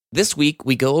This week,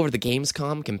 we go over the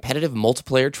Gamescom competitive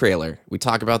multiplayer trailer. We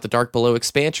talk about the Dark Below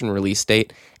expansion release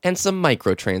date and some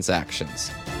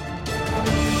microtransactions.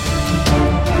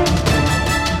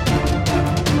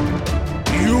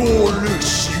 You're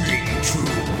listening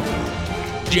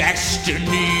to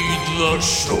Destiny the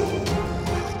Show.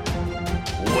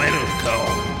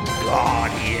 Welcome,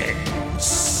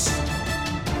 Guardians.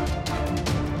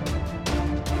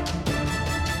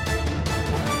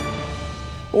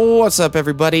 What's up,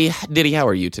 everybody? Diddy, how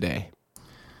are you today?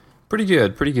 Pretty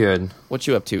good, pretty good. What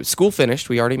you up to? School finished.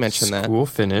 We already mentioned that. School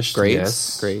finished, Grades?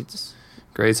 yes. Grades?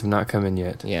 Grades have not come in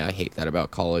yet. Yeah, I hate that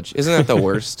about college. Isn't that the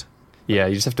worst? Yeah,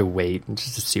 you just have to wait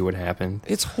just to see what happened.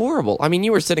 It's horrible. I mean,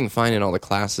 you were sitting fine in all the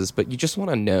classes, but you just want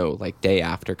to know, like, day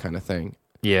after kind of thing.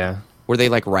 Yeah. Were they,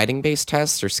 like, writing-based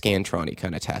tests or Scantron-y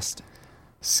kind of test?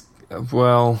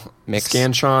 Well, Mix.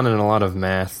 Scantron and a lot of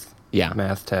math. Yeah.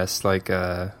 Math tests, like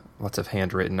lots of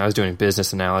handwritten. I was doing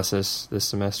business analysis this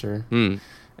semester, Hmm.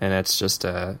 and it's just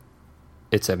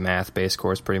it's a math-based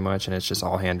course pretty much, and it's just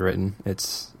all handwritten.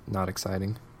 It's not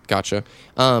exciting. Gotcha.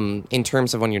 In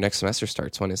terms of when your next semester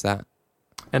starts, when is that?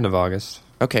 End of August.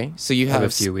 Okay, so you I have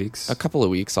have a few weeks. a couple of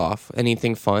weeks off.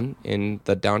 Anything fun in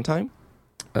the downtime?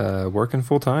 Working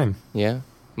full time. Yeah,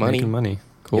 money. Making money.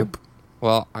 Cool. Yep.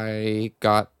 Well, I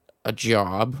got a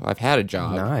job. I've had a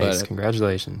job. Nice. But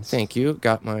Congratulations. thank you.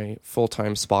 Got my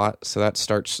full-time spot, so that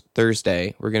starts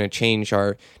Thursday. We're going to change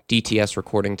our DTS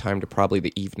recording time to probably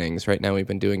the evenings. Right now we've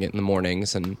been doing it in the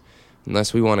mornings, and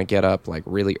unless we want to get up like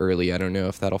really early, I don't know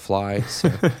if that'll fly.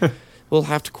 So we'll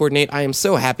have to coordinate. I am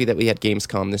so happy that we had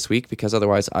Gamescom this week because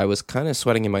otherwise I was kind of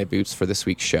sweating in my boots for this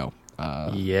week's show.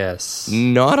 Yes.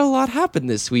 Not a lot happened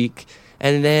this week.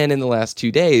 And then in the last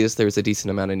 2 days, there was a decent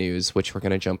amount of news, which we're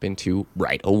going to jump into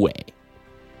right away.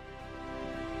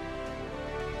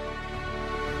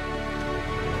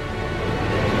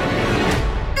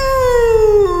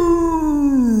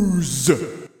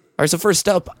 All right, so first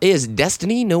up is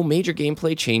Destiny. No major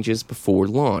gameplay changes before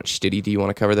launch. Diddy, do you want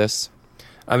to cover this?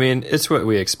 I mean, it's what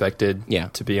we expected, Yeah.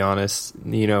 to be honest.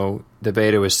 You know, the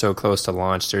beta was so close to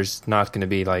launch, there's not going to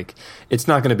be like, it's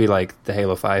not going to be like the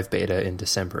Halo 5 beta in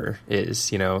December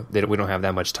is, you know, we don't have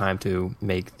that much time to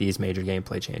make these major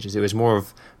gameplay changes. It was more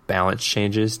of balance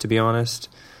changes, to be honest,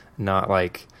 not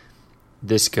like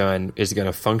this gun is going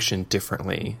to function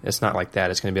differently. It's not like that.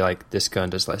 It's going to be like this gun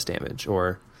does less damage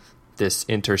or this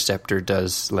interceptor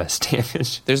does less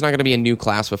damage. There's not going to be a new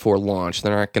class before launch.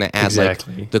 They're not going to add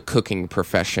Exactly. like the cooking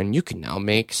profession. You can now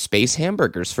make space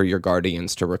hamburgers for your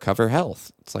guardians to recover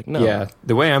health. It's like, no. Yeah,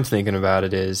 the way I'm thinking about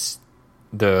it is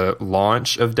the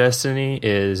launch of Destiny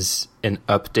is an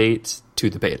update to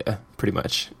the beta, pretty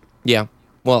much. Yeah.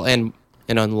 Well, and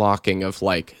an unlocking of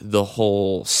like the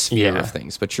whole sphere Yeah, of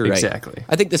things. But you're right. exactly.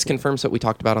 I think this confirms what we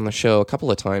talked about on the show a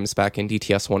couple of times back in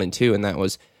DTS 1 and 2, and that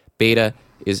was beta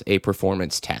is a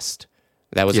performance test.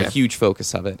 That was a Yeah. huge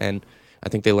focus of it, and I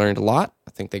think they learned a lot.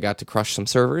 I think they got to crush some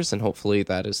servers, and hopefully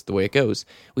that is the way it goes.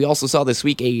 We also saw this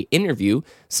week a interview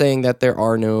saying that there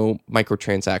are no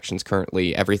microtransactions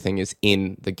currently. Everything is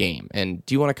in the game. And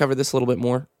do you want to cover this a little bit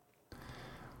more?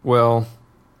 Well,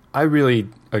 I really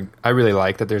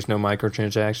like that there's no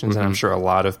microtransactions, and I'm sure a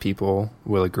lot of people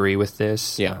will agree with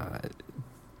this. Yeah.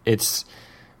 It's,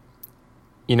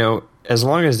 you know, as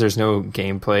long as there's no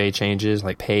gameplay changes,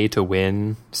 like pay to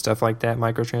win, stuff like that,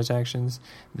 microtransactions,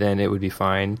 then it would be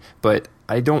fine. But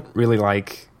I don't really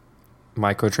like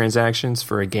microtransactions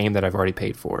for a game that I've already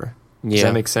paid for. Does Yeah.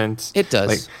 that make sense? It does.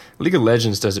 Like League of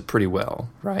Legends does it pretty well,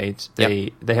 right?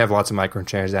 They have lots of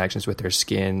microtransactions with their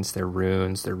skins, their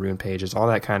runes, their rune pages, all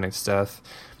that kind of stuff.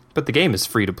 But the game is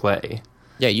free to play.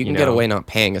 Yeah, you can You get know. away not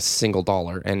paying a single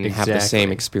dollar and have the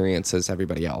same Exactly. experience as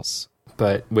everybody else.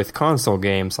 But with console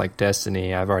games like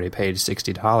Destiny, I've already paid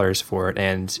 $60 for it,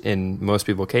 and in most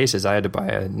people's cases, I had to buy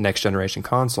a next generation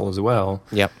console as well.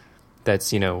 Yep.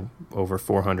 That's, you know, over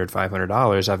 $400,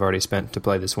 $500 I've already spent to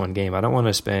play this one game. I don't want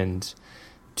to spend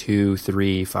 $2,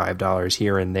 $3, $5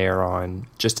 here and there on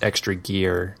just extra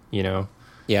gear, you know.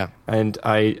 Yeah. And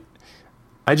I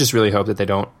just really hope that they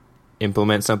don't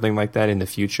implement something like that in the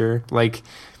future. Like,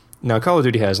 now Call of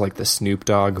Duty has like the Snoop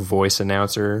Dogg voice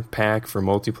announcer pack for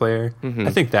multiplayer. I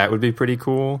think that would be pretty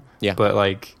cool. Yeah. But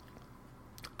like,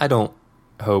 I don't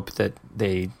hope that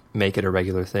they make it a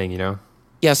regular thing, you know?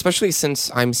 Yeah, especially since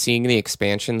I'm seeing the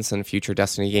expansions in future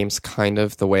Destiny games kind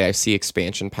of the way I see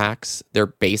expansion packs. They're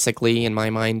basically, in my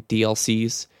mind,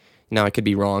 DLCs. Now, I could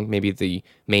be wrong. Maybe the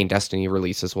main Destiny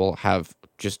releases will have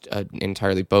just an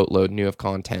entirely boatload new of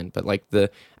content, but like the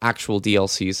actual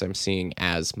DLCs I'm seeing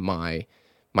as my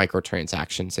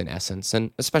microtransactions in essence,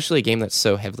 and especially a game that's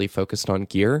so heavily focused on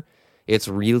gear, it's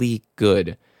really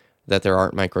good that there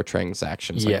aren't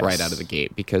microtransactions like right out of the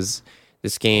gate, because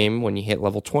this game, when you hit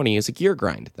level 20, is a gear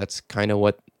grind. That's kind of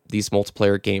what these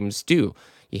multiplayer games do.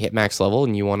 You hit max level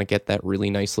and you want to get that really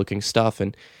nice looking stuff,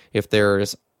 and if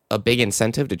there's a big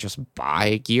incentive to just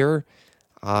buy gear,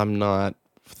 I'm not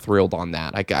thrilled on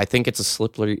that. I think it's a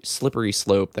slippery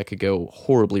slope that could go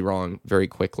horribly wrong very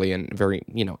quickly and very,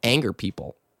 anger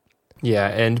people. Yeah,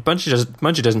 and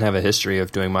Bungie doesn't have a history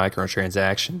of doing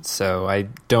microtransactions, so I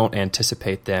don't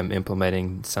anticipate them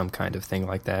implementing some kind of thing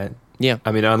like that. Yeah.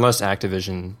 I mean, unless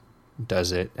Activision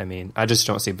does it. I mean, I just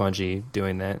don't see Bungie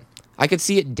doing that. I could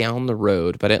see it down the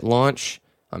road, but at launch,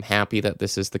 I'm happy that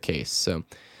this is the case. So,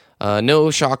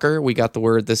 no shocker, we got the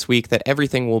word this week that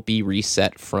everything will be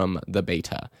reset from the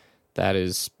beta. That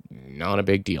is not a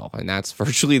big deal, and that's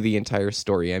virtually the entire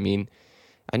story. I mean,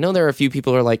 I know there are a few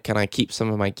people who are like, can I keep some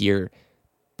of my gear?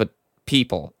 But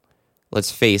people,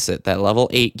 let's face it, that level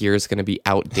 8 gear is going to be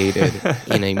outdated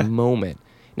in a moment.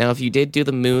 Now, if you did do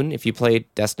the moon, if you played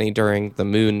Destiny during the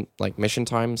moon mission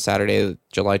time, Saturday,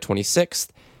 July 26th,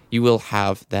 you will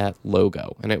have that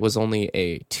logo. And it was only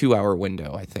a 2-hour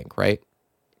window, I think, right?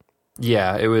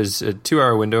 Yeah, it was a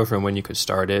 2-hour window from when you could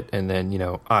start it, and then,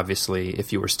 obviously,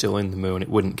 if you were still in the moon, it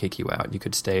wouldn't kick you out. You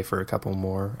could stay for a couple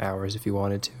more hours if you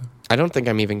wanted to. I don't think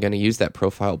I'm even going to use that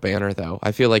profile banner, though.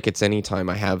 I feel like it's any time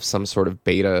I have some sort of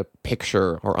beta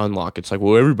picture or unlock, it's like,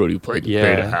 well, everybody who played the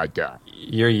beta had that.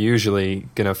 You're usually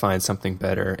going to find something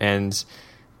better, and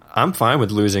I'm fine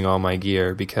with losing all my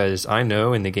gear, because I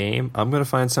know in the game, I'm going to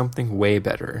find something way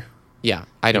better. Yeah,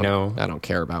 I don't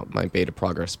care about my beta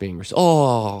progress being...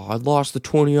 I lost the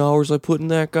 20 hours I put in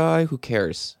that guy. Who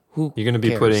cares? You're going to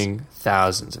be putting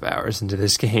thousands of hours into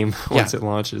this game once it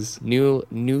launches.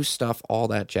 New stuff, all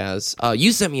that jazz.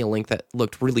 You sent me a link that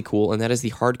looked really cool, and that is the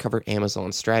hardcover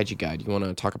Amazon strategy guide. You want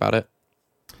to talk about it?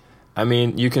 I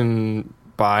mean, you can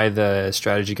buy the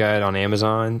strategy guide on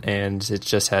Amazon, and it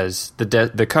just has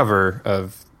the cover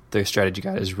of the strategy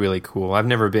guide is really cool. I've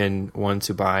never been one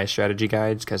to buy strategy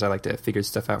guides because I like to figure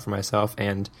stuff out for myself,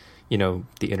 and the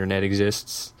internet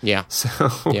exists. Yeah. So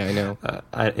yeah, I know.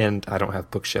 I don't have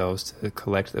bookshelves to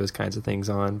collect those kinds of things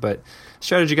on, but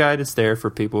strategy guide, it's there for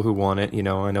people who want it. I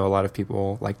know a lot of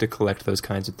people like to collect those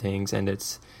kinds of things, and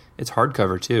it's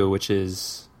hardcover too, which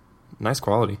is nice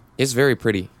quality. It's very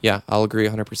pretty. Yeah, I'll agree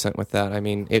 100% with that. I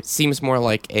mean, it seems more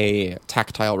like a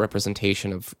tactile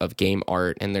representation of game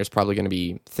art, and there's probably going to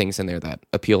be things in there that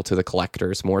appeal to the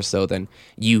collectors more so than,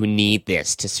 you need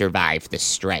this to survive the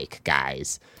strike,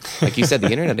 guys. Like you said, the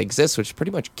internet exists, which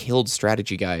pretty much killed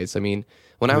strategy guides. I mean,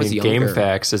 when I was younger...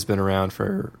 GameFAQs has been around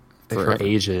for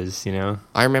ages,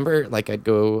 I remember, I'd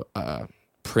go...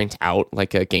 print out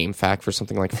a game fact for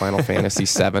something like Final Fantasy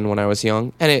VII when I was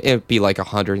young, and it'd be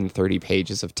 130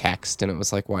 pages of text, and it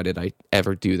was like, why did I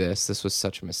ever do this? This was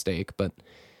such a mistake. But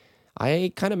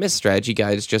I kind of miss strategy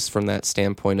guides just from that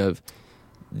standpoint of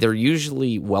they're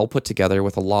usually well put together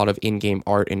with a lot of in-game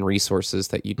art and resources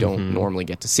that you don't normally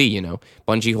get to see.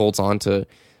 Bungie holds on to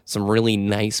some really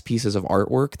nice pieces of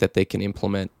artwork that they can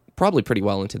implement probably pretty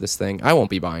well into this thing. I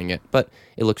won't be buying it, but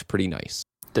it looks pretty nice.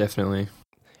 Definitely.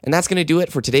 And that's going to do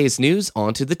it for today's news.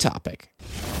 On to the topic.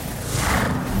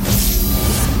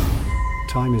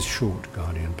 Time is short,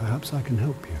 Guardian. Perhaps I can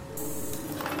help you.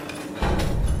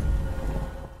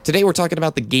 Today we're talking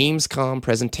about the Gamescom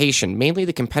presentation, mainly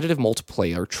the competitive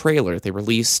multiplayer trailer. They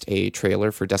released a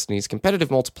trailer for Destiny's competitive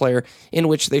multiplayer in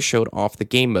which they showed off the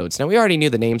game modes. Now, we already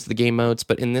knew the names of the game modes,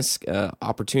 but in this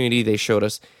opportunity, they showed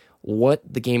us what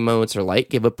the game modes are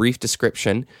like, give a brief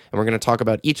description, and we're going to talk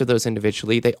about each of those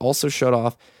individually. They also showed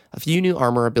off a few new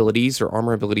armor abilities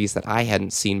that I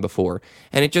hadn't seen before,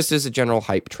 and it just is a general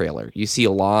hype trailer. You see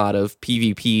a lot of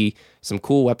PvP, some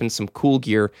cool weapons, some cool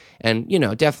gear, and,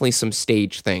 definitely some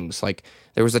stage things. Like,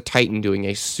 there was a Titan doing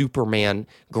a Superman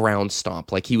ground stomp.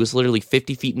 He was literally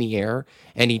 50 feet in the air,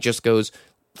 and he just goes...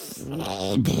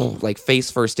 face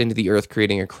first into the earth,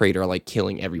 creating a crater,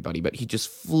 killing everybody, but he just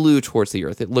flew towards the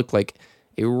earth. It looked like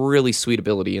a really sweet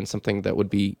ability and something that would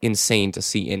be insane to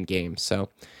see in game. So,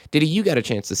 Diddy, you got a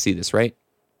chance to see this, right?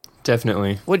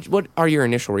 Definitely. What are your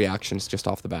initial reactions just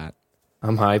off the bat?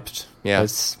 I'm hyped. Yeah.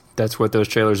 That's what those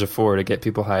trailers are for, to get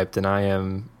people hyped, and I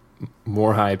am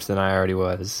more hyped than I already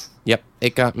was. Yep,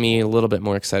 it got me a little bit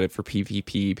more excited for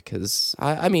PvP because,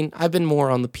 I've been more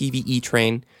on the PvE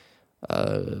train.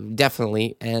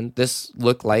 Definitely, and this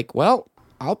looked like, well,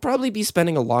 I'll probably be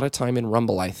spending a lot of time in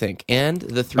Rumble, I think, and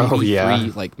the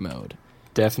 3v3 mode.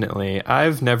 Definitely.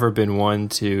 I've never been one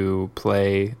to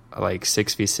play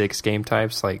 6v6 game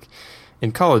types.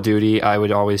 In Call of Duty, I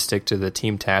would always stick to the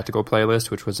Team Tactical playlist,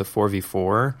 which was a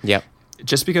 4v4. Yep.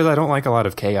 just because I don't like a lot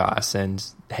of chaos, and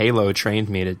Halo trained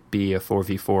me to be a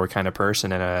 4v4 kind of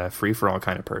person and a free-for-all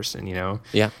kind of person, you know?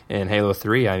 Yeah. In Halo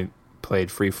 3, I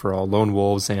played free-for-all lone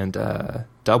wolves and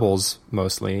doubles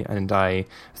mostly, and I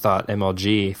thought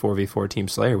MLG 4v4 Team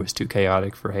Slayer was too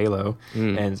chaotic for Halo,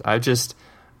 and I just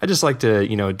like to,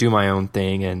 you know, do my own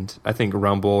thing, and I think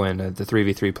Rumble and the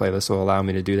 3v3 playlist will allow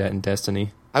me to do that in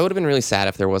Destiny. I would have been really sad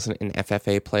if there wasn't an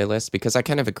FFA playlist, because I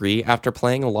kind of agree. After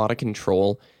playing a lot of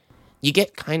Control, you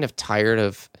get kind of tired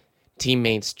of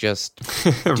teammates just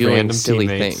doing Random silly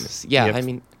teammates. things. Yeah, Yep. I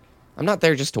mean, I'm not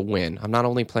there just to win. I'm not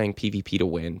only playing PvP to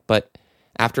win, but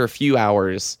after a few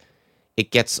hours, it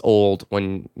gets old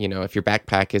when, you know, if your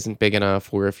backpack isn't big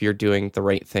enough, or if you're doing the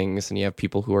right things and you have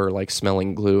people who are like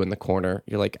smelling glue in the corner,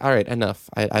 you're like, all right, enough.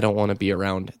 I don't want to be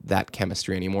around that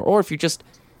chemistry anymore. Or if you're just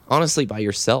honestly by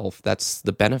yourself, that's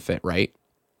the benefit, right?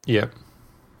 Yep.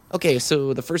 Okay,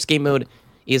 so the first game mode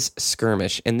is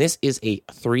Skirmish, and this is a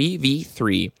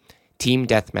 3v3 team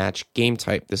deathmatch game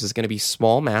type. This is going to be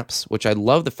small maps, which I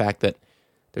love the fact that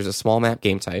there's a small map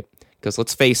game type, because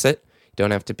let's face it, you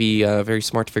don't have to be very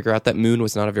smart to figure out that Moon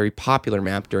was not a very popular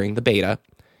map during the beta.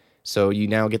 So you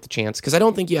now get the chance, because I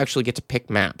don't think you actually get to pick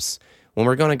maps. When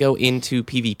we're going to go into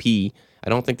PvP, I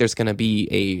don't think there's going to be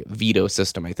a veto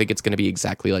system. I think it's going to be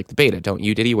exactly like the beta, don't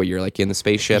you, Diddy, where you're like in the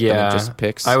spaceship and it just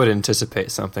picks? I would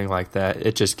anticipate something like that.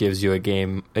 It just gives you a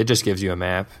game. It just gives you a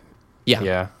map.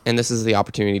 Yeah. And this is the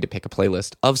opportunity to pick a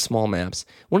playlist of small maps.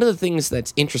 One of the things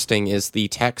that's interesting is the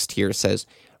text here says,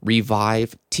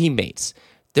 revive teammates.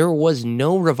 There was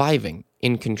no reviving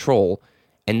in Control,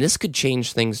 and this could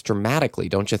change things dramatically,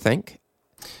 don't you think?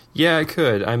 Yeah, it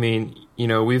could. I mean, you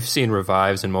know, we've seen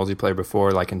revives in multiplayer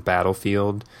before, like in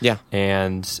Battlefield. Yeah.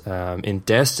 And in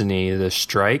Destiny, the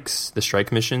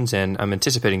strike missions, and I'm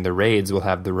anticipating the raids will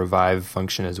have the revive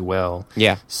function as well.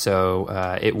 Yeah. So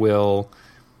it will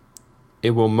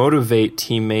motivate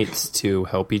teammates to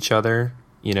help each other.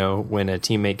 You know, when a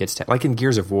teammate gets like in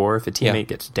Gears of War, if a teammate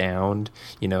gets downed,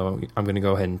 you know, I'm going to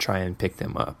go ahead and try and pick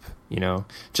them up, you know,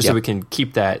 just so we can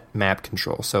keep that map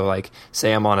control. So like,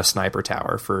 say I'm on a sniper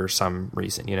tower for some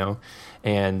reason, you know,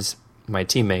 and my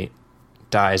teammate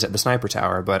dies at the sniper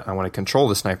tower, but I want to control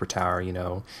the sniper tower, you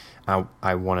know,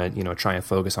 I want to, you know, try and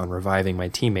focus on reviving my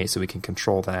teammate so we can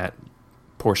control that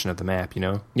portion of the map, you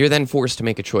know? You're then forced to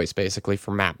make a choice, basically, for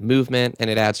map movement, and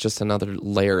it adds just another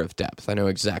layer of depth. I know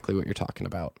exactly what you're talking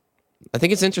about. I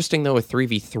think it's interesting, though, with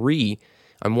 3v3,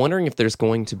 I'm wondering if there's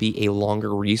going to be a longer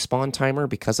respawn timer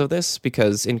because of this,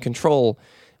 because in Control,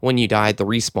 when you died, the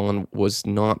respawn was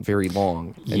not very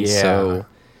long. And so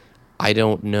I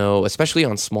don't know, especially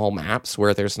on small maps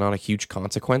where there's not a huge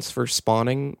consequence for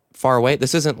spawning far away.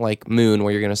 This isn't like Moon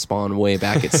where you're going to spawn way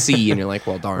back at sea and you're like,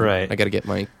 well, darn, Right. I got to get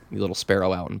my little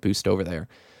sparrow out and boost over there.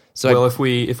 So Well, if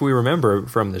we remember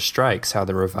from the strikes how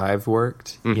the revive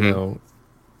worked, you know,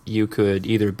 you could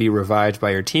either be revived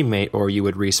by your teammate or you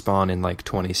would respawn in like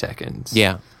 20 seconds.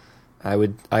 yeah, I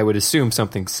would assume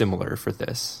something similar for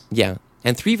this. yeah.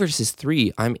 And 3 versus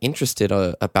 3, I'm interested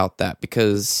about that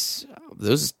because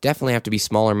those definitely have to be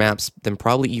smaller maps than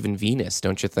probably even Venus,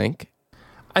 don't you think?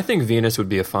 I think Venus would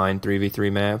be a fine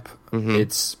 3v3 map.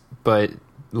 But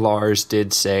Lars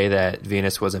did say that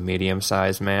Venus was a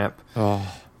medium-sized map. Oh,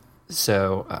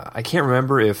 So I can't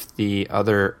remember if the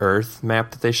other Earth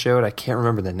map that they showed, I can't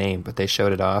remember the name, but they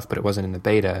showed it off, but it wasn't in the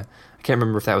beta. I can't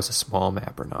remember if that was a small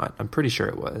map or not. I'm pretty sure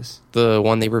it was. the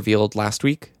one they revealed last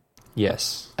week?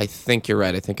 Yes. I think you're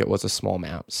right. I think it was a small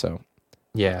map, so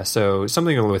Yeah, so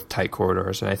something with tight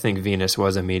corridors, and I think Venus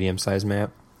was a medium-sized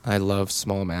map. I love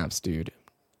small maps, dude.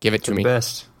 Give it to They're me. the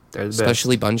best. They're the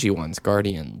Especially best. Bungie ones,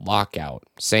 Guardian, Lockout,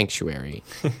 Sanctuary.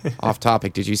 Off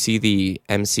topic, did you see the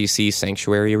MCC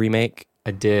Sanctuary remake?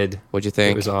 I did. What'd you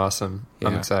think? It was awesome.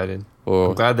 I'm Yeah. excited. Oh.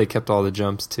 I'm glad they kept all the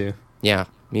jumps, too. Yeah,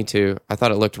 me too. I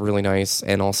thought it looked really nice.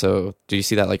 And also, did you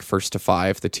see that like 1st to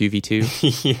 5, the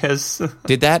 2v2? Yes.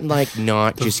 Did that like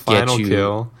not The just get final you?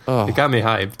 kill. Oh. It got me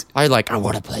hyped. I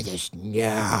want to play this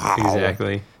now.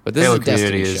 Exactly. But this Halo is a Destiny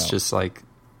community is show. just like,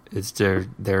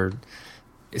 they're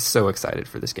so excited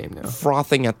for this game now.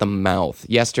 Frothing at the mouth.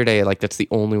 Yesterday, like that's the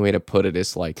only way to put it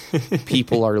is like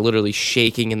people are literally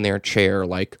shaking in their chair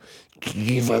like,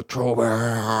 give it to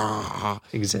me.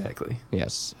 Exactly.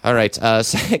 Yes. All right.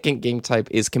 Second game type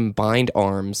is combined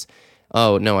arms.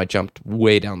 Oh, no, I jumped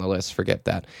way down the list. Forget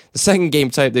that. The second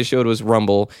game type they showed was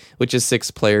Rumble, which is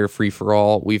 6-player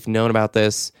free-for-all. We've known about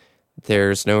this.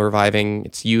 There's no reviving.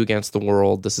 It's you against the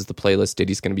world. This is the playlist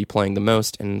Diddy's going to be playing the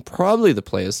most, and probably the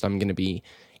playlist I'm going to be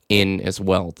in as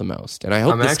well the most. And I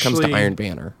hope this comes to Iron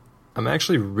Banner. I'm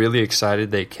actually really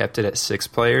excited they kept it at 6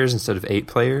 players instead of 8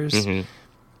 players Mm-hmm.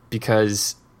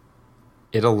 because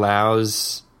it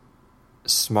allows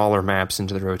smaller maps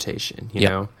into the rotation, you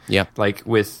know? Yeah. Like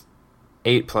with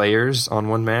 8 players on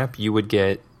one map, you would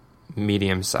get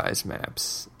medium-sized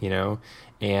maps, you know?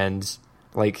 And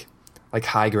like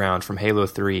High Ground from Halo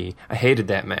 3, I hated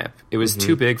that map. It was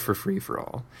too big for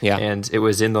free-for-all. Yeah. And it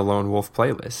was in the Lone Wolf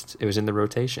playlist. It was in the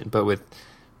rotation. But with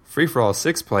free-for-all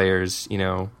 6 players, you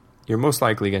know, you're most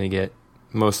likely going to get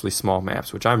mostly small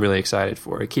maps, which I'm really excited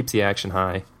for. It keeps the action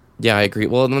high. Yeah, I agree.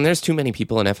 Well, when there's too many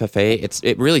people in FFA,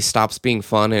 it really stops being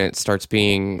fun, and it starts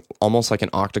being almost like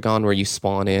an octagon where you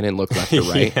spawn in and look left or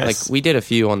right. Yes. Like, we did a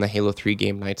few on the Halo 3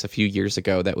 game nights a few years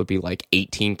ago that would be like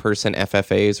 18-person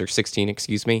FFAs, or 16,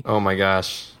 excuse me. Oh my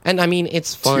gosh. And I mean,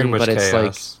 it's fun, much but it's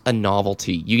chaos. like a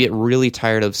novelty. You get really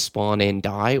tired of spawn in,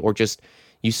 die, or just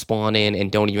you spawn in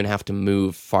and don't even have to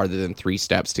move farther than 3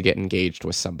 steps to get engaged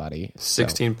with somebody.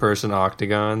 16-person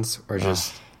octagons are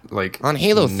just like On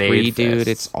Halo 3, nade dude, fests.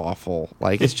 it's awful.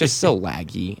 Like, it's just so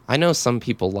laggy. I know some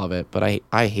people love it, but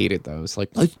I hated those.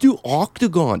 Like, let's do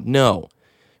Octagon. No,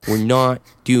 we're not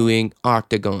doing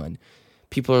Octagon.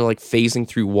 People are, like, phasing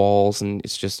through walls, and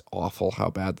it's just awful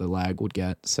how bad the lag would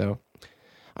get. So, all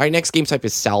right, next game type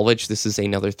is Salvage. This is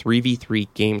another 3v3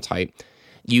 game type.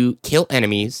 You kill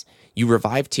enemies, you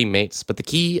revive teammates, but the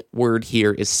key word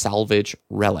here is salvage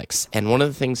relics. And one of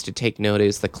the things to take note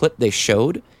is the clip they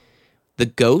showed, the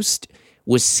ghost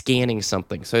was scanning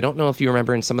something. So I don't know if you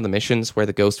remember in some of the missions where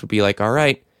the ghost would be like, all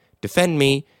right, defend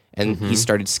me. And he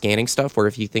started scanning stuff. Or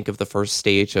if you think of the first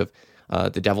stage of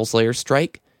the Devil's Lair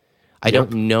strike, I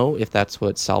don't know if that's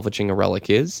what salvaging a relic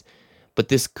is. But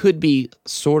this could be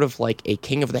sort of like a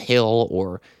King of the Hill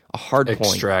or a hard point.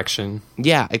 Extraction.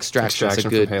 Yeah, Extraction is a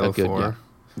good, from Halo 4.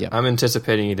 Yeah. I'm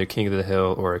anticipating either King of the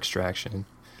Hill or Extraction.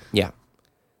 Yeah.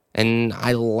 And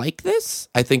I like this.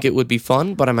 I think it would be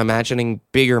fun, but I'm imagining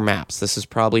bigger maps. This is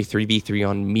probably 3v3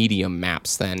 on medium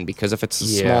maps then, because if it's a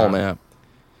small map,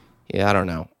 yeah, I don't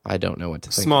know. I don't know what to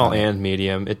think. Small about it. and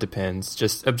medium, it depends.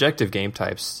 Just objective game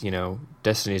types, you know,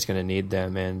 Destiny's going to need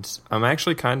them. And I'm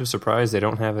actually kind of surprised they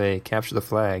don't have a capture the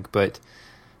flag, but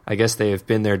I guess they have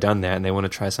been there, done that, and they want to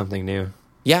try something new.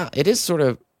 Yeah, it is sort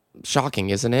of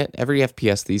shocking, isn't it? Every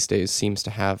FPS these days seems to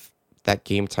have that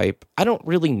game type. I don't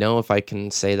really know if I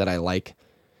can say that I like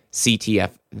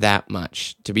CTF that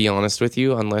much, to be honest with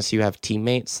you, unless you have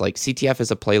teammates. Like, CTF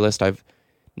is a playlist I've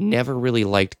never really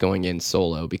liked going in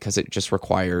solo because it just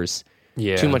requires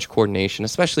too much coordination,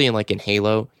 especially in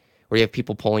Halo, where you have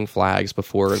people pulling flags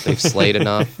before they've slayed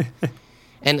enough.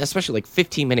 And especially like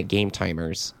 15-minute game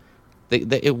timers.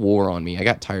 It wore on me. I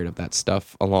got tired of that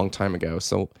stuff a long time ago,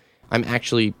 so I'm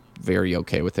actually very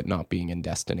okay with it not being in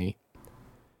Destiny.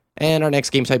 And our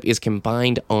next game type is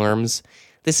Combined Arms.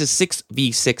 This is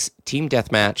 6v6 team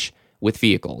deathmatch with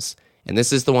vehicles. And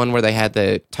this is the one where they had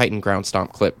the Titan ground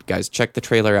stomp clip. Guys, check the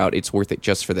trailer out. It's worth it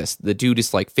just for this. The dude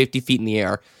is like 50 feet in the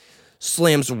air,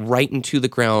 slams right into the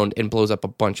ground, and blows up a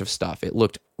bunch of stuff. It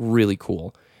looked really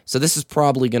cool. So this is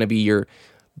probably going to be your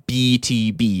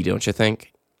BTB, don't you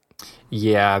think?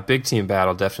 Yeah, big team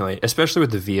battle, definitely. Especially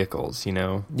with the vehicles, you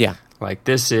know? Yeah. Like,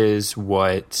 this is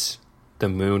what the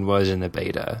Moon was in the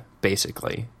beta,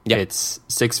 basically. Yeah. It's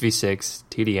 6v6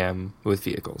 TDM with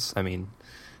vehicles. I mean,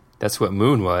 that's what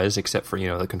Moon was, except for, you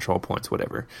know, the control points,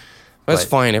 whatever. That's But,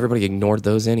 fine. Everybody ignored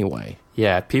those anyway.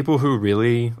 yeah, people who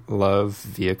really love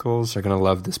vehicles are going to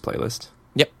love this playlist.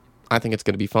 Yep. I think it's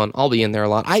going to be fun. I'll be in there a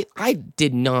lot. I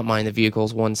did not mind the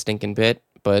vehicles one stinking bit,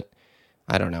 but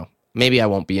I don't know. Maybe I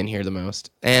won't be in here the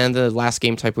most. And the last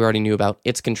game type we already knew about,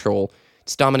 it's Control.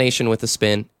 It's domination with a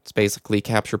spin. It's basically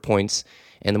capture points.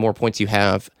 And the more points you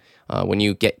have, when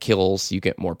you get kills, you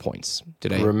get more points.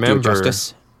 Did I do it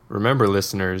justice? Remember,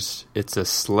 listeners, it's a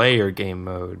Slayer game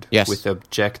mode with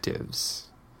objectives.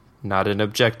 Not an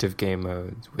objective game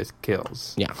mode with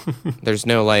kills. Yeah. There's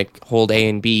no hold A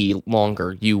and B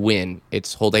longer, you win.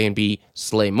 It's hold A and B,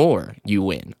 slay more, you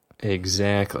win.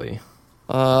 Exactly.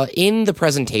 In the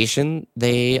presentation,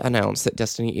 they announced that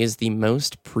Destiny is the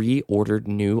most pre-ordered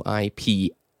new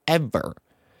IP ever.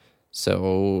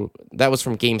 So that was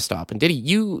from GameStop. And Diddy,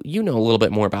 you know a little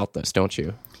bit more about this, don't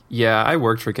you? Yeah, I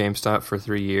worked for GameStop for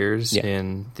 3 years Yeah.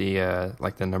 in the the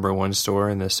 #1 store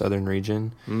in the southern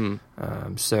region.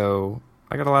 So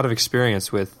I got a lot of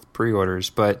experience with pre-orders,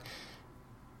 but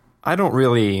I don't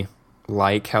really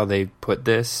like how they put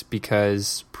this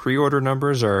because pre-order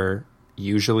numbers are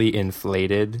usually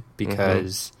inflated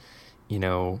because, you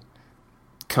know,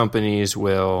 companies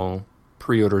will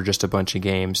pre-order just a bunch of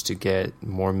games to get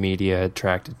more media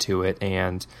attracted to it,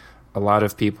 and a lot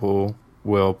of people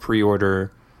will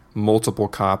pre-order multiple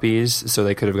copies so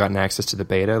they could have gotten access to the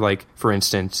beta. Like, for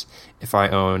instance, if I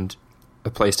owned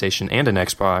a PlayStation and an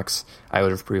Xbox, I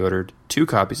would have pre-ordered 2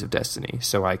 copies of Destiny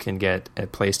so I can get a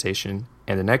PlayStation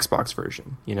and an Xbox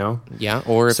version, you know? Yeah,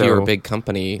 or if So- you're a big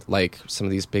company, like some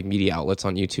of these big media outlets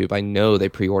on YouTube, I know they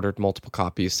pre-ordered multiple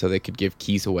copies so they could give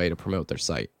keys away to promote their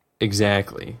site.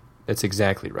 Exactly. That's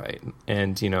exactly right.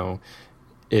 And, you know,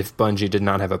 if Bungie did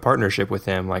not have a partnership with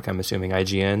them, like I'm assuming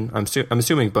IGN, I'm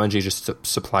assuming Bungie just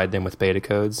supplied them with beta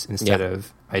codes instead Yeah.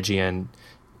 of IGN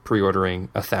pre-ordering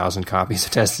 1,000 copies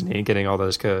of Destiny and getting all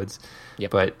those codes.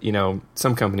 Yep. But, you know,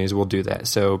 some companies will do that.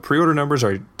 So pre-order numbers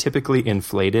are typically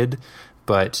inflated,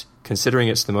 but considering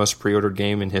it's the most pre-ordered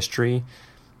game in history,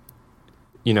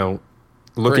 you know,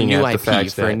 looking for a new at the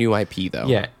fact for that a new IP though.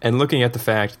 yeah, and looking at the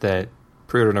fact that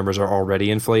pre-order numbers are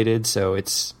already inflated, so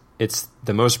it's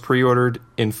the most pre-ordered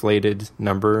inflated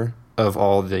number of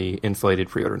all the inflated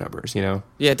pre-order numbers, you know?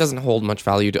 Yeah, it doesn't hold much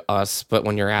value to us, but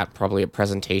when you're at probably a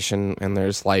presentation and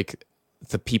there's like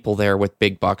the people there with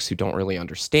big bucks who don't really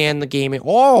understand the game,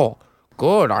 oh,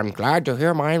 good, I'm glad to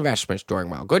hear my investment's doing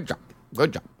well. Good job.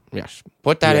 Good job. Yes.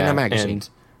 Put that in the magazine. And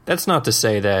that's not to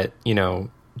say that, you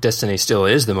know, Destiny still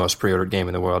is the most pre-ordered game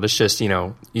in the world. It's just, you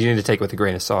know, you need to take it with a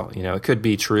grain of salt. You know, it could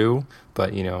be true,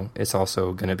 but, you know, it's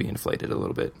also going to be inflated a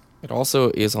little bit. It also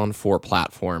is on 4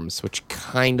 platforms, which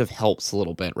kind of helps a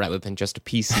little bit rather than just a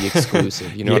PC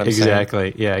exclusive. You know what I'm saying?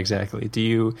 Exactly. Yeah, exactly. Do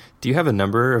you have a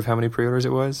number of how many pre-orders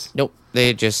it was? Nope.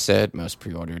 They just said most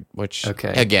pre-ordered, which,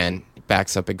 Okay. again,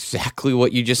 backs up exactly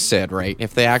what you just said, right?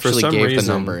 If they actually some gave reason-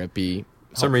 the number, it'd be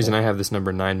For some reason, I have this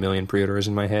number 9 million pre-orders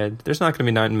in my head. There's not going to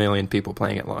be 9 million people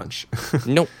playing at launch.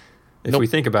 Nope. If we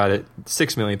think about it,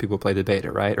 6 million people played the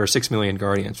beta, right? Or 6 million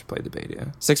Guardians played the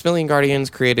beta. 6 million Guardians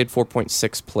created,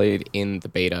 4.6 played in the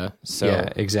beta. So Yeah,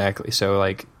 exactly. So,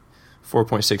 like,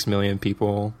 4.6 million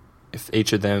people, if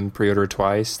each of them pre-ordered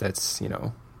twice, that's, you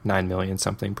know, 9 million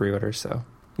something pre-orders. So,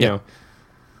 you know,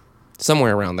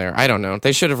 somewhere around there. I don't know.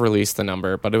 They should have released the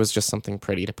number, but it was just something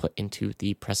pretty to put into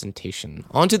the presentation.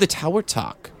 On to the Tower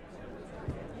Talk.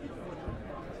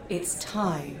 It's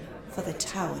time for the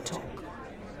Tower Talk.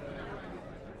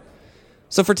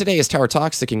 So for today's Tower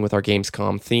Talk, sticking with our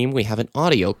Gamescom theme, we have an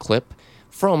audio clip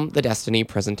from the Destiny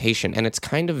presentation, and it's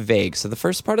kind of vague. So the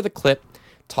first part of the clip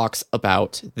talks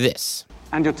about this.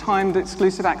 And your timed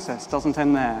exclusive access doesn't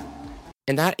end there.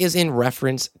 And that is in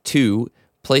reference to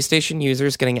PlayStation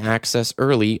users getting access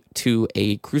early to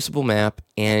a Crucible map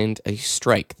and a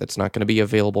Strike that's not going to be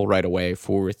available right away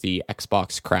for the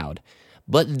Xbox crowd.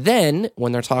 But then,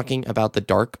 when they're talking about the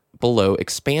Dark Below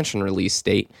expansion release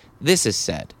date, this is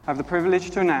said. I have the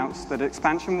privilege to announce that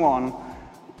Expansion 1,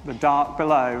 The Dark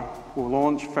Below, will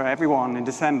launch for everyone in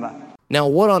December. Now,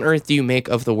 what on earth do you make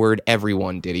of the word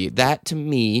everyone, Diddy? That, to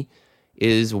me,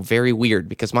 is very weird,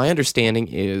 because my understanding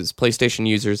is PlayStation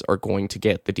users are going to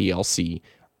get the DLC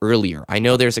earlier. I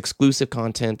know there's exclusive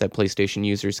content that PlayStation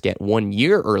users get 1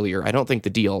 year earlier. I don't think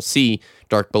the DLC,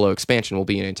 Dark Below expansion, will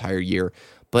be an entire year.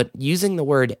 But using the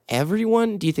word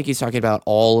everyone, do you think he's talking about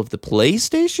all of the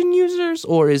PlayStation users,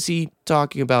 or is he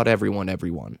talking about everyone?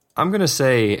 I'm going to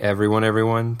say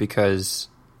everyone, because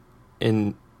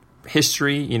in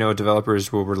history, you know,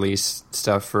 developers will release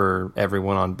stuff for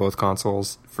everyone on both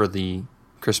consoles for the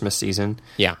Christmas season.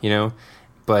 Yeah. You know,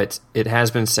 but it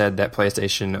has been said that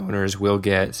PlayStation owners will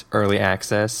get early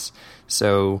access.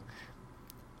 So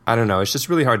I don't know. It's just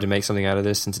really hard to make something out of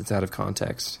this since it's out of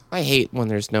context. I hate when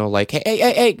there's no like,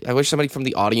 hey. I wish somebody from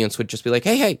the audience would just be like,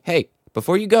 hey,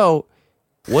 before you go,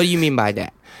 what do you mean by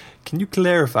that? Can you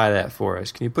clarify that for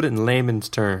us? Can you put it in layman's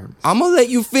terms? I'm going to let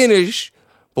you finish,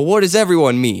 but what does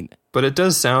everyone mean? But it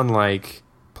does sound like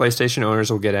PlayStation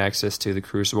owners will get access to the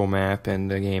Crucible map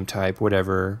and the game type,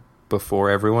 whatever,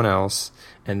 before everyone else.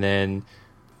 And then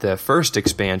the first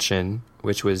expansion,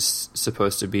 which was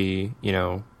supposed to be, you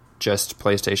know, just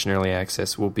PlayStation Early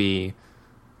Access, will be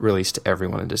released to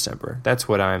everyone in December. That's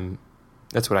what I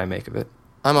make of it.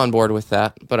 I'm on board with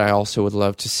that, but I also would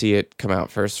love to see it come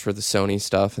out first for the Sony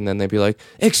stuff, and then they'd be like,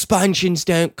 expansions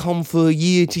don't come for a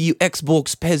year to you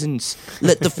Xbox peasants.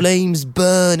 Let the flames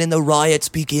burn and the riots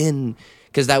begin.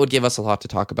 Because that would give us a lot to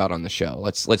talk about on the show.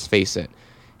 Let's face it.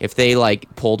 If they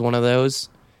like pulled one of those,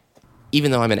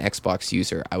 even though I'm an Xbox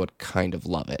user, I would kind of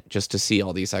love it just to see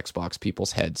all these Xbox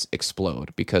people's heads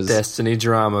explode, because Destiny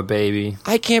drama, baby.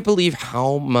 I can't believe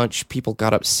how much people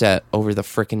got upset over the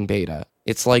frickin' beta.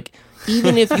 It's like,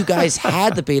 even if you guys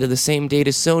had the beta the same date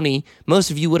as Sony, most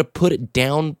of you would have put it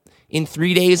down in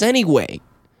 3 days anyway.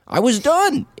 I was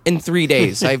done in 3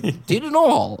 days. I did it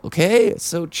all, okay?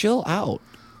 So chill out.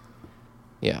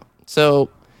 Yeah. So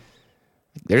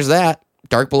there's that.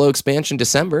 Dark Below expansion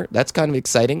December. That's kind of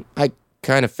exciting. I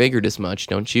kind of figured as much,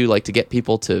 don't you? Like, to get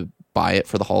people to buy it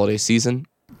for the holiday season.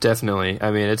 Definitely.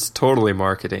 I mean, it's totally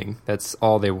marketing. That's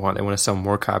all they want. They want to sell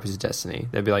more copies of Destiny.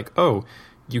 They'd be like, oh,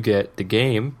 you get the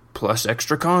game plus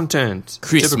extra content.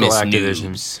 Christmas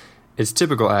news. It's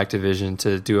typical Activision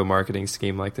to do a marketing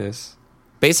scheme like this.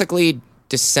 Basically,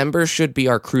 December should be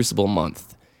our Crucible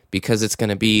month because it's going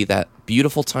to be that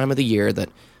beautiful time of the year that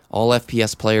all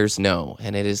FPS players know,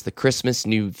 and it is the Christmas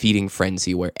noob feeding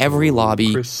frenzy where every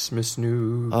lobby... Christmas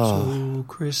noobs, oh,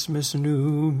 Christmas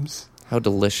noobs. How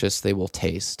delicious they will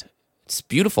taste. It's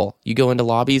beautiful. You go into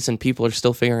lobbies and people are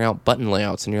still figuring out button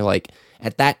layouts, and you're like,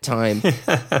 at that time,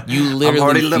 you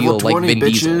literally feel like Vin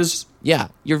Diesel. Yeah,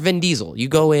 you're Vin Diesel. You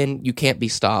go in, you can't be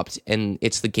stopped, and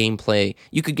it's the gameplay.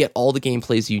 You could get all the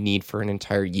gameplays you need for an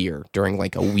entire year during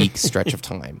like a week stretch of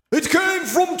time. It came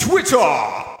from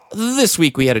Twitter! This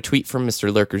week we had a tweet from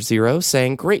Mr. Lurker0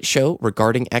 saying, great show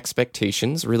regarding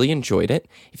expectations. Really enjoyed it.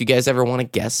 If you guys ever want to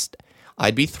guest,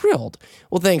 I'd be thrilled.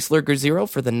 Well, thanks, Lurker0,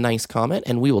 for the nice comment,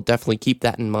 and we will definitely keep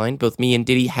that in mind. Both me and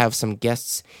Diddy have some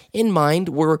guests in mind.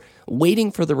 We're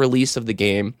waiting for the release of the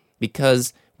game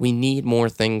because we need more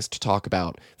things to talk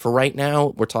about. For right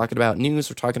now, we're talking about news,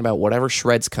 we're talking about whatever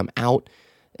shreds come out,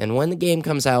 and when the game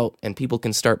comes out and people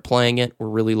can start playing it, we're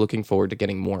really looking forward to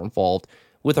getting more involved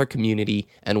with our community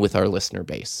and with our listener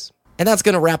base. And that's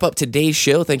going to wrap up today's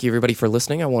show. Thank you, everybody, for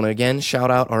listening. I want to, again,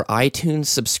 shout out our iTunes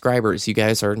subscribers. You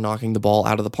guys are knocking the ball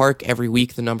out of the park. Every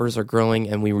week, the numbers are growing,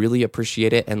 and we really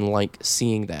appreciate it and like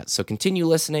seeing that. So continue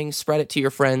listening, spread it to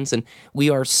your friends, and we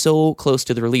are so close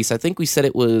to the release. I think we said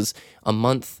it was a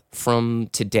month from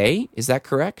today. Is that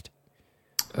correct?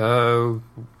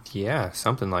 Yeah,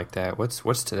 something like that.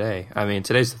 What's today? I mean,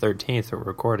 today's the 13th that we're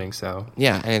recording, so...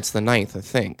 Yeah, and it's the 9th, I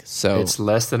think, so... It's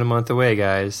less than a month away,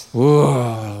 guys.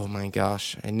 Whoa, my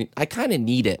gosh. I kind of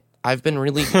need it. I've been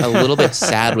really a little bit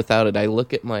sad without it. I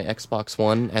look at my Xbox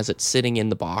One as it's sitting in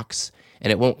the box,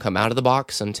 and it won't come out of the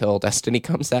box until Destiny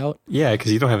comes out. Yeah,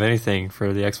 because you don't have anything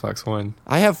for the Xbox One.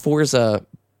 I have Forza,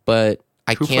 but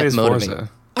I Who can't plays motivate. Forza?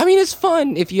 I mean, it's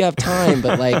fun if you have time,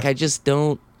 but like, I just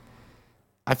don't...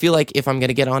 I feel like if I'm going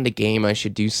to get onto game, I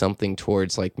should do something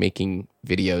towards like making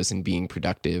videos and being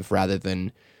productive rather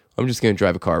than I'm just going to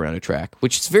drive a car around a track,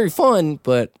 which is very fun,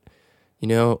 but you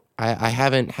know, I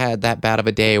haven't had that bad of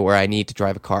a day where I need to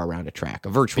drive a car around a track, a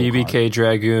virtual BBK car.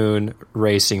 Dragoon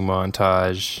racing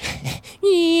montage.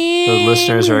 The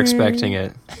listeners are expecting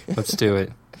it. Let's do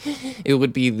it. It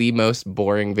would be the most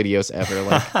boring videos ever.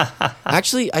 Like,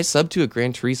 actually, I sub to a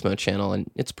Gran Turismo channel and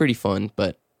it's pretty fun,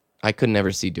 but I could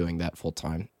never see doing that full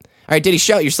time. All right, Diddy,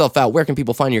 shout yourself out. Where can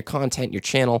people find your content, your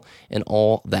channel, and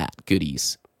all that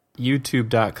goodies?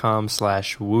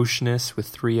 YouTube.com/whooshness with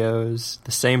 3 O's.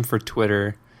 The same for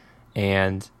Twitter.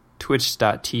 And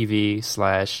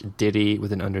Twitch.tv/Diddy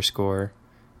with an underscore.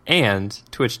 And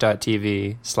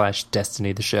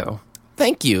Twitch.tv/Destiny the Show.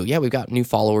 Thank you. Yeah, we've got new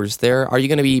followers there. Are you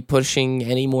going to be pushing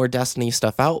any more Destiny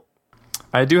stuff out?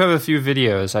 I do have a few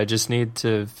videos. I just need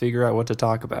to figure out what to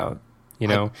talk about. You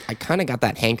know, I kind of got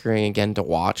that hankering again to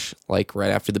watch, like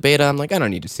right after the beta. I'm like, I don't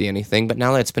need to see anything. But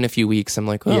now that it's been a few weeks, I'm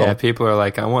like, oh. Yeah, people are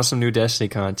like, I want some new Destiny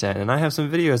content. And I have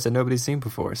some videos that nobody's seen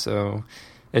before. So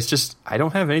it's just, I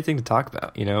don't have anything to talk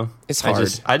about, you know? It's hard.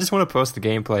 I just want to post the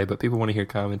gameplay, but people want to hear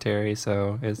commentary.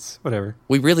 So it's whatever.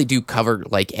 We really do cover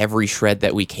like every shred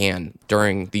that we can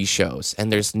during these shows.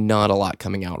 And there's not a lot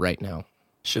coming out right now.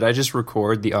 Should I just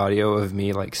record the audio of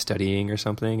me like studying or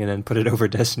something and then put it over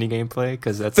Destiny gameplay?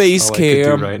 Because that's face all cam, I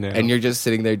could do right now. And you're just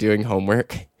sitting there doing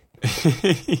homework.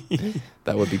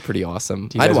 That would be pretty awesome.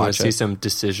 Do you guys I'd want watch to see it. some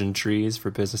decision trees for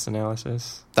business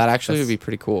analysis? That actually would be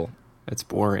pretty cool. It's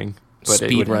boring. But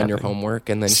Speed run your homework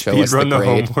and then show us Speed run the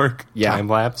grade. homework. Yeah. Time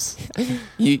lapse.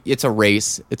 It's a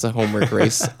race. It's a homework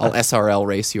race. I'll SRL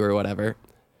race you or whatever.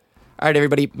 All right,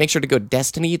 everybody, make sure to go to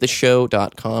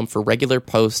destinytheshow.com for regular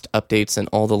post updates and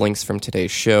all the links from today's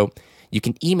show. You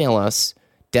can email us,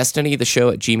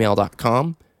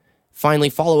 destinytheshow@gmail.com. Finally,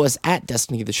 follow us at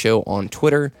Destiny the Show on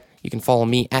Twitter. You can follow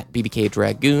me at BBK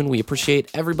Dragoon. We appreciate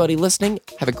everybody listening.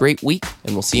 Have a great week,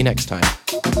 and we'll see you next time.